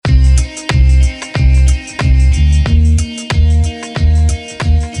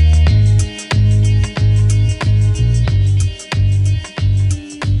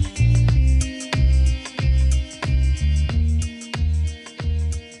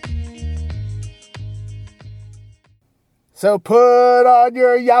So put on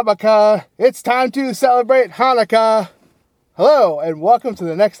your yarmulke. It's time to celebrate Hanukkah. Hello, and welcome to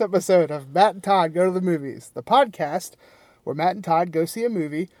the next episode of Matt and Todd Go to the Movies, the podcast where Matt and Todd go see a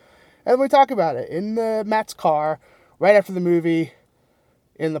movie, and we talk about it in Matt's car right after the movie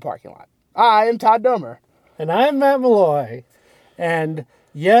in the parking lot. I am Todd Domer. And I'm Matt Malloy. And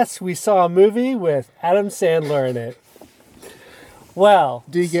yes, we saw a movie with Adam Sandler in it. Well,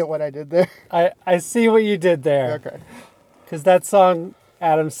 Do you get what I did there? I see what you did there. Okay. Because that song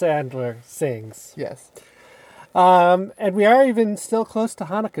Adam Sandler sings. Yes. And we are even still close to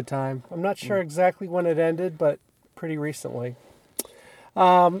Hanukkah time. I'm not sure exactly when it ended, but pretty recently.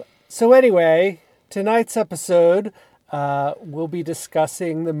 So anyway, tonight's episode, we'll be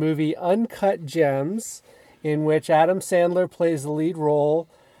discussing the movie Uncut Gems, in which Adam Sandler plays the lead role,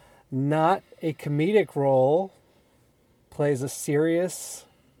 not a comedic role, plays a serious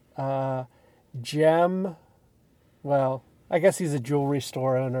gem. Well, I guess he's a jewelry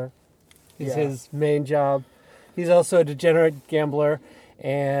store owner. Is his main job. He's also a degenerate gambler,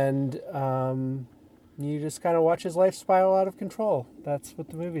 and you just kind of watch his life spiral out of control. That's what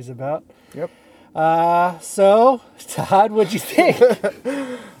the movie's about. Yep. So, Todd, what'd you think?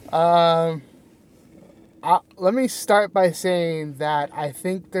 Let me start by saying that I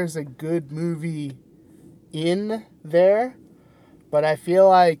think there's a good movie in there, but I feel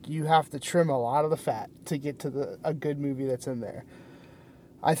like you have to trim a lot of the fat to get to a good movie that's in there.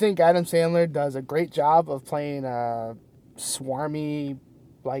 I think Adam Sandler does a great job of playing a swarmy,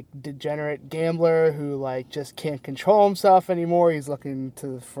 degenerate gambler who, just can't control himself anymore. He's looking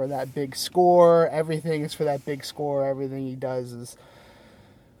for that big score. Everything is for that big score. Everything he does is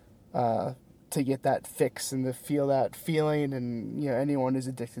to get that fix and to feel that feeling, and anyone is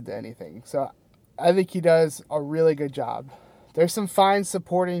addicted to anything. So I think he does a really good job. There's some fine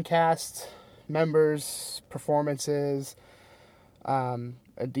supporting cast members, performances.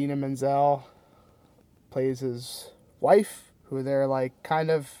 Idina Menzel plays his wife, who they're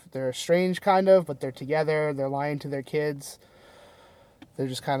they're estranged but they're together. They're lying to their kids. They're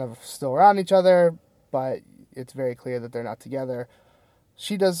just kind of still around each other, but it's very clear that they're not together.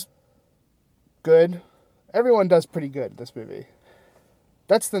 She does good. Everyone does pretty good in this movie.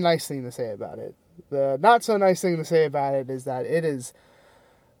 That's the nice thing to say about it. The not so nice thing to say about it is that it is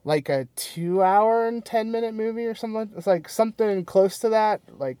like a 2 hour and 10-minute movie or something. It's something close to that,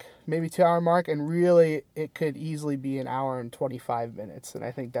 maybe 2 hour mark, and really it could easily be an hour and 25 minutes. And I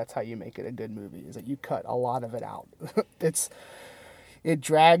think that's how you make it a good movie, is that you cut a lot of it out. It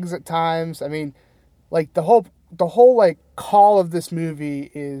drags at times. I mean, the whole call of this movie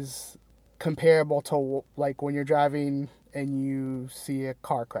is comparable to when you're driving and you see a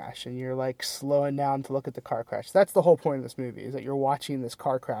car crash and you're slowing down to look at the car crash. That's the whole point of this movie, is that you're watching this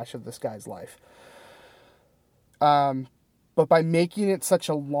car crash of this guy's life. But by making it such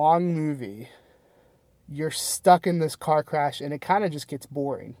a long movie, you're stuck in this car crash and it kind of just gets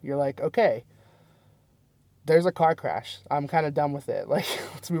boring. You're like, okay, there's a car crash. I'm kind of done with it.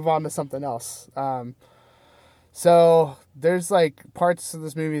 Let's move on to something else. So there's parts of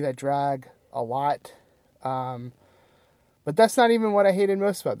this movie that drag a lot. But that's not even what I hated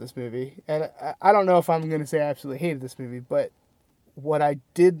most about this movie. And I don't know if I'm going to say I absolutely hated this movie, but what I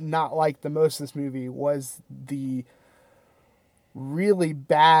did not like the most of this movie was the really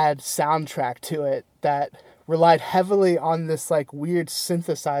bad soundtrack to it that relied heavily on this weird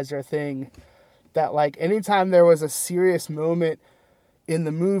synthesizer thing that anytime there was a serious moment in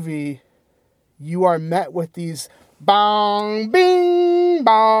the movie, you are met with these bong, bing,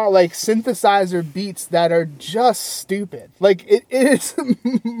 bong, synthesizer beats that are just stupid. It is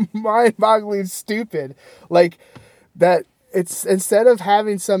mind-boggling stupid. That it's, instead of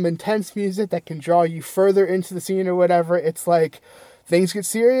having some intense music that can draw you further into the scene or whatever, it's things get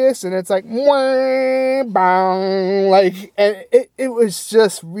serious and it's wah, bong, and it was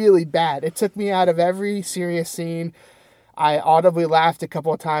just really bad. It took me out of every serious scene. I audibly laughed a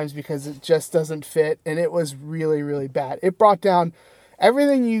couple of times because it just doesn't fit, and it was really, really bad. It brought down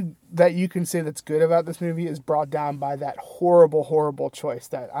everything that you can say that's good about this movie is brought down by that horrible, horrible choice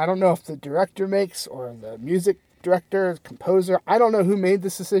that I don't know if the director makes or the music director, composer. I don't know who made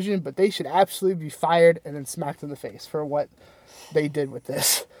this decision, but they should absolutely be fired and then smacked in the face for what they did with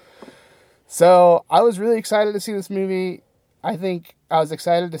this. So I was really excited to see this movie. I think I was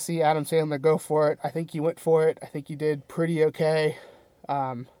excited to see Adam Sandler go for it. I think he went for it. I think he did pretty okay.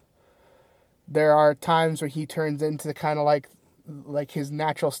 There are times where he turns into kind of like his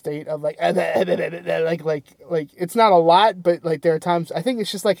natural state of it's not a lot, but there are times I think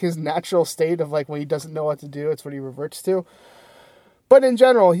it's just his natural state of when he doesn't know what to do, it's what he reverts to. But in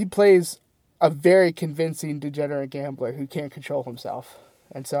general, he plays a very convincing degenerate gambler who can't control himself.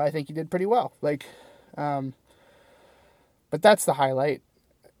 And so I think he did pretty well. Like, but that's the highlight.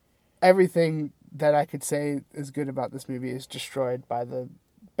 Everything that I could say is good about this movie is destroyed by the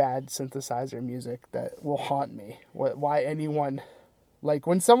bad synthesizer music that will haunt me. Why anyone, like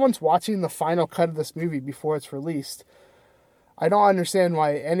when someone's watching the final cut of this movie before it's released, I don't understand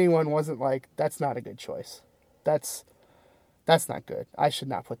why anyone wasn't like, that's not a good choice. That's not good. I should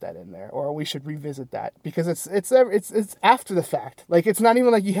not put that in there, or we should revisit that, because it's after the fact. Like, it's not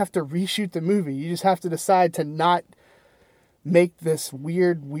even like you have to reshoot the movie. You just have to decide to not make this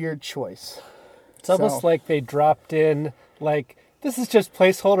weird choice. It's almost like they dropped in, like, this is just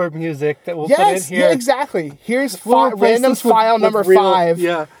placeholder music that we'll put in here. Yeah, exactly. Here's random file number 5.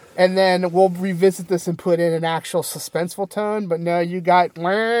 Yeah. And then we'll revisit this and put in an actual suspenseful tone. But no, you got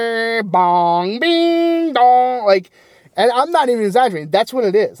bong, bing, dong. Like, and I'm not even exaggerating. That's what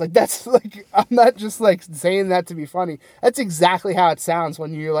it is. Like, that's like, I'm not just like saying that to be funny. That's exactly how it sounds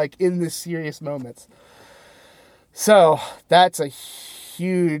when you're like in the serious moments. So that's a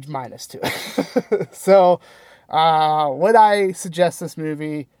huge minus to it. So, would I suggest this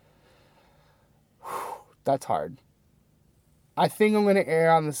movie? That's hard. I think I'm going to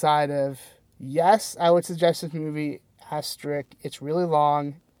err on the side of, yes, I would suggest this movie, asterisk. It's really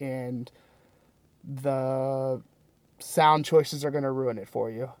long, and the sound choices are going to ruin it for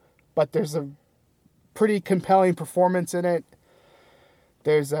you. But there's a pretty compelling performance in it.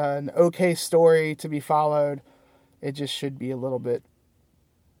 There's an okay story to be followed. It just should be a little bit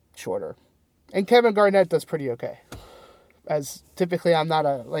shorter. And Kevin Garnett does pretty okay. As typically I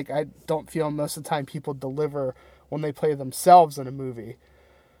don't feel most of the time people deliver when they play themselves in a movie.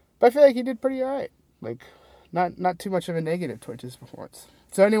 But I feel like he did pretty alright. Like, not too much of a negative towards his performance.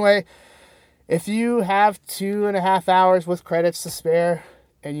 So anyway, if you have 2.5 hours with credits to spare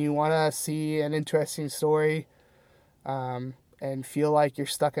and you want to see an interesting story, and feel like you're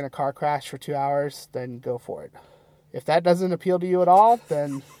stuck in a car crash for 2 hours, then go for it. If that doesn't appeal to you at all,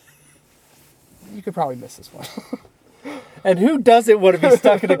 then you could probably miss this one. And who doesn't want to be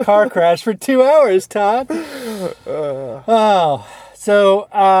stuck in a car crash for 2 hours, Todd?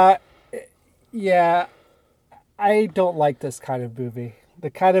 Yeah, I don't like this kind of movie. The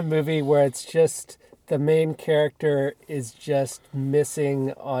kind of movie where it's just the main character is just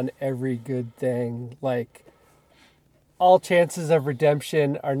missing on every good thing. Like, all chances of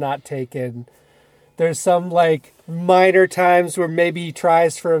redemption are not taken. There's some, like, minor times where maybe he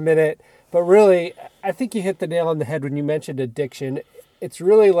tries for a minute, but really, I think you hit the nail on the head when you mentioned addiction. It's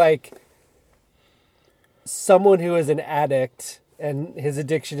really like someone who is an addict and his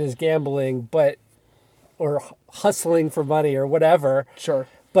addiction is gambling, or hustling for money or whatever. Sure.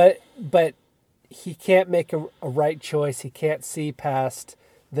 But he can't make a right choice. He can't see past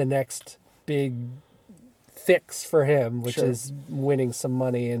the next big fix for him, which is winning some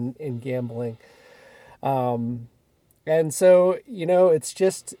money in gambling. And so,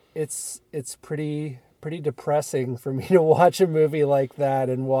 it's pretty depressing for me to watch a movie like that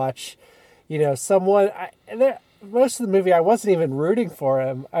and watch, someone. Most of the movie, I wasn't even rooting for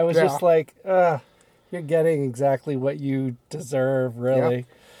him. I was just like, you're getting exactly what you deserve, really.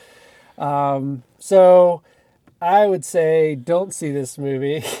 Yep. So I would say don't see this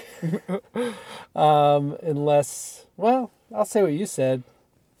movie unless, well, I'll say what you said.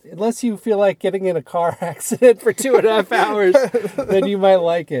 Unless you feel like getting in a car accident for 2.5 hours, then you might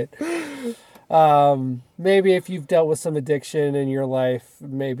like it. Maybe if you've dealt with some addiction in your life,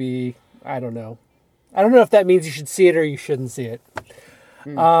 maybe, I don't know. I don't know if that means you should see it or you shouldn't see it.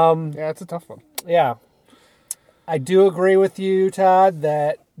 Yeah, it's a tough one. Yeah. I do agree with you, Todd,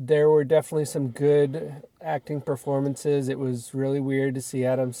 that there were definitely some good acting performances. It was really weird to see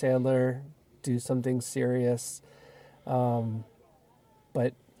Adam Sandler do something serious.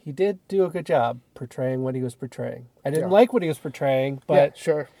 But he did do a good job portraying what he was portraying. I didn't like what he was portraying, but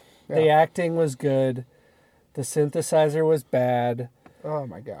the acting was good. The synthesizer was bad. Oh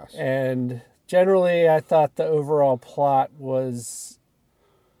my gosh. And generally, I thought the overall plot was...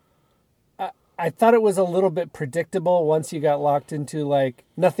 I thought it was a little bit predictable once you got locked into, like,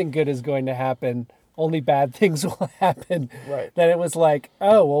 nothing good is going to happen. Only bad things will happen. Right. Then it was like,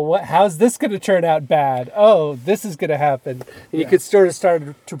 oh, well, how's this going to turn out bad? Oh, this is going to happen. And you could sort of start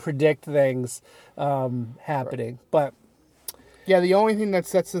to predict things happening. Right. But yeah, the only thing that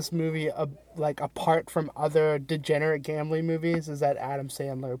sets this movie apart from other degenerate gambling movies is that Adam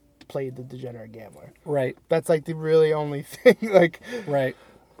Sandler played the degenerate gambler. Right. That's like the really only thing right.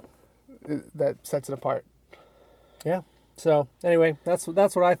 that sets it apart. Yeah. So anyway, that's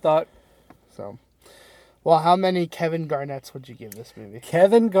what I thought. So, Well, how many Kevin Garnetts would you give this movie?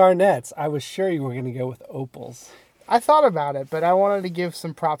 Kevin Garnett's. I was sure you were going to go with Opals. I thought about it, but I wanted to give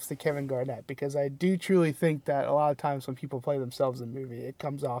some props to Kevin Garnett because I do truly think that a lot of times when people play themselves in a movie, it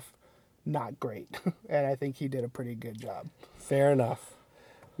comes off not great. And I think he did a pretty good job. Fair enough.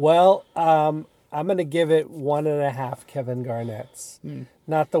 Well, I'm going to give it 1.5 Kevin Garnett's.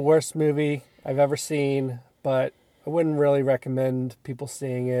 Not the worst movie I've ever seen, but I wouldn't really recommend people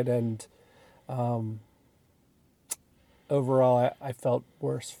seeing it. And overall, I felt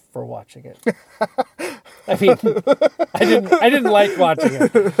worse for watching it. I mean, I didn't like watching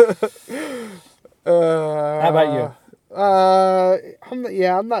it. How about you?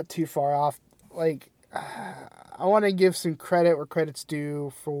 I'm not too far off. Like, I want to give some credit where credit's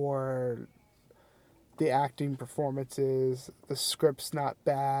due for the acting performances. The script's not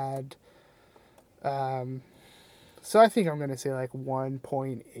bad. So I think I'm going to say like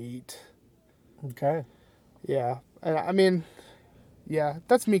 1.8. Okay. Yeah. And I mean, yeah,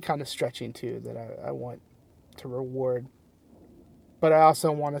 that's me kind of stretching too, that I want to reward. But I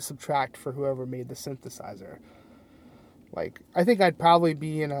also want to subtract for whoever made the synthesizer. Like, I think I'd probably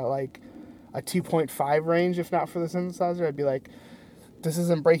be in a 2.5 range if not for the synthesizer. I'd be like, this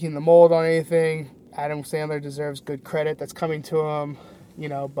isn't breaking the mold on anything. Adam Sandler deserves good credit that's coming to him,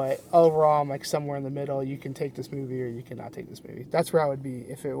 but overall I'm like somewhere in the middle. You can take this movie or you cannot take this movie. That's where I would be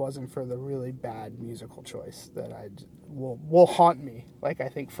if it wasn't for the really bad musical choice that will haunt me, like I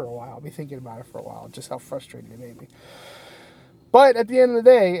think for a while. I'll be thinking about it for a while, just how frustrating it made me. But at the end of the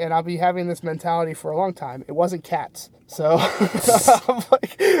day, and I'll be having this mentality for a long time, it wasn't Cats. So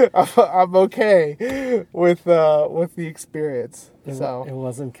I'm okay with the experience. It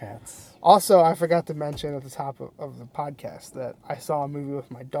wasn't Cats. Also, I forgot to mention at the top of the podcast that I saw a movie with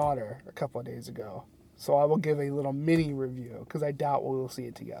my daughter a couple of days ago. So I will give a little mini review because I doubt we will see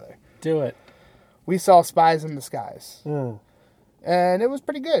it together. Do it. We saw Spies in Disguise. Mm. And it was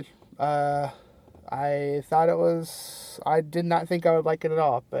pretty good. I did not think I would like it at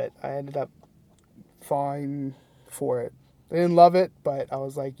all, but I ended up falling for it. I didn't love it, but I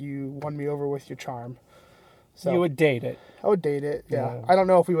was like, you won me over with your charm. So you would date it. I would date it, yeah. I don't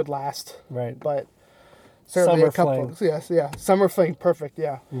know if we would last. Right. But certainly Summer fling. Yes, yeah. Summer fling, perfect,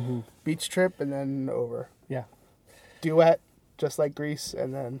 yeah. Mm-hmm. Beach trip and then over. Yeah. Duet, just like Grease,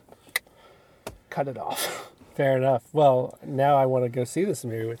 and then cut it off. Fair enough. Well, now I want to go see this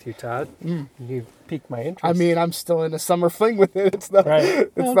movie with you, Todd. You've piqued my interest. I mean, I'm still in a summer fling with it. It's not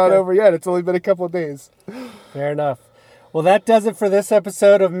not over yet. It's only been a couple of days. Fair enough. Well, that does it for this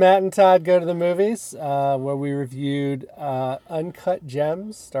episode of Matt and Todd Go to the Movies, where we reviewed Uncut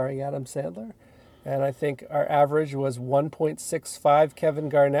Gems starring Adam Sandler. And I think our average was 1.65 Kevin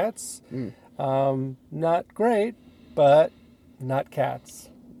Garnett's. Not great, but not Cats.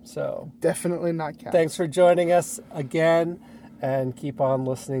 So definitely not Cats. Thanks for joining us again, and keep on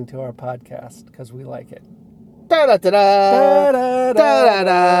listening to our podcast because we like it. Da da da da da da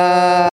da.